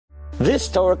This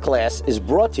Torah class is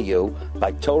brought to you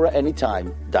by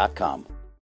TorahAnytime.com.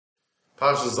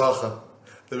 Parsha Zachor,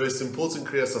 the most important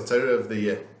Kriyas Torah of the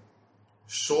year.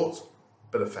 Short,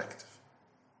 but effective.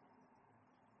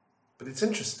 But it's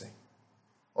interesting.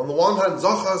 On the one hand,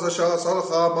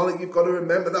 Zachor, Amalek, you've got to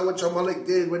remember that which Amalek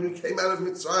did when he came out of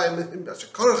Mitzrayim, and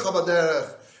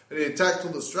he attacked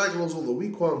all the stragglers, all the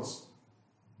weak ones.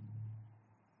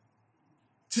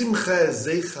 Timche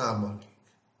Zeicha Amalek.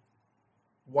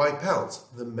 Wipe out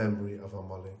the memory of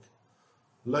Amalek.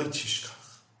 Lo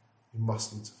tishkach. You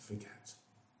mustn't forget.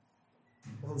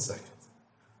 1 second.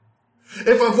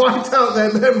 If I've wiped out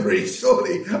their memory,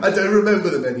 surely I don't remember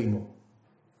them anymore.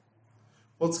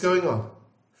 What's going on?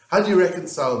 How do you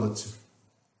reconcile the two?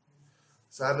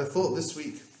 So I had a thought this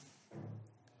week.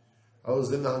 I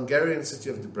was in the Hungarian city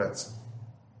of Debrecen.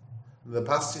 In the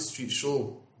Pasti Street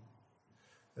Shul,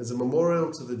 there's a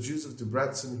memorial to the Jews of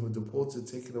Debrecen who were deported,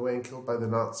 taken away and killed by the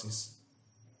Nazis.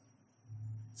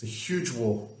 It's a huge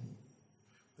wall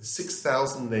with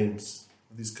 6,000 names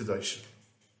of these Kedoshim.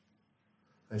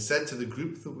 I said to the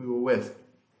group that we were with,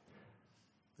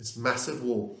 this massive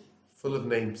wall full of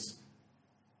names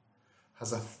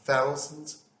has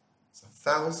 1,000th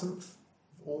of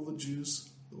all the Jews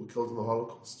that were killed in the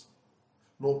Holocaust.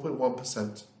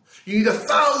 0.1%. You need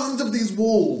 1,000 of these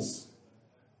walls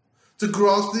to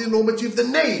grasp the enormity of the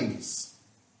names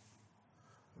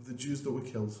of the Jews that were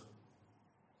killed.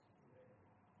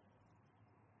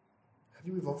 How do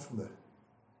you move on from there?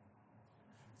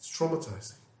 It's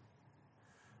traumatizing.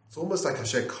 It's almost like a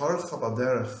shekarach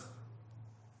habaderech.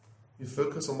 You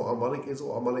focus on what Amalek is,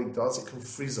 what Amalek does, it can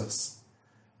freeze us.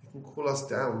 It can cool us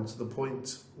down to the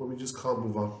point where we just can't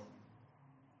move on.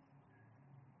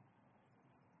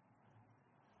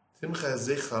 Timcha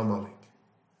Zeicha Amalek.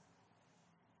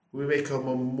 We make a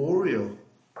memorial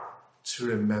to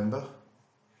remember,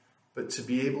 but to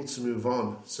be able to move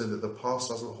on so that the past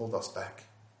doesn't hold us back.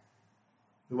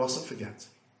 We mustn't forget.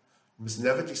 We must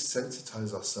never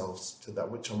desensitize ourselves to that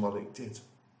which Amalek did.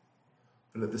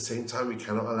 But at the same time, we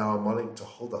cannot allow Amalek to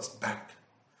hold us back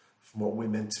from what we're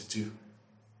meant to do.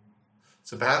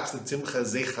 So perhaps the Timcha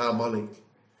Zeicha Amalek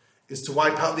is to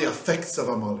wipe out the effects of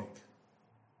Amalek.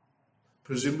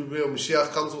 Presumably when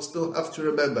Mashiach comes, we'll still have to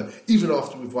remember, even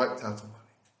after we've wiped out Amalek.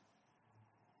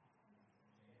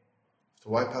 To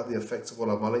wipe out the effects of what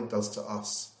Amalek does to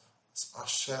us. It's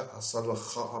Asher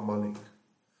Asalacha Amalek.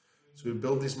 So we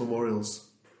build these memorials.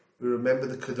 We remember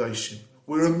the Kedoshim.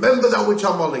 We remember that which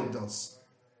Amalek does.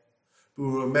 But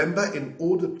we remember in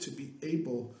order to be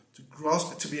able to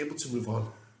grasp it, to be able to move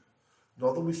on.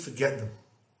 Not that we forget them,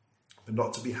 but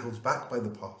not to be held back by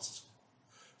the past.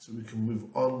 So we can move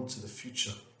on to the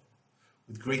future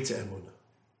with greater emunah.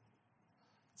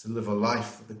 To live a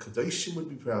life that the Kedoshim would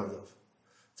be proud of.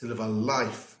 To live a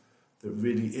life that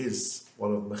really is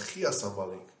one of Mechias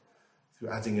Amalek through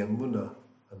adding emunah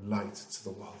and light to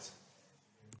the world.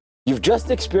 You've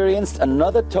just experienced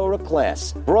another Torah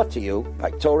class brought to you by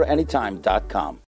TorahAnytime.com.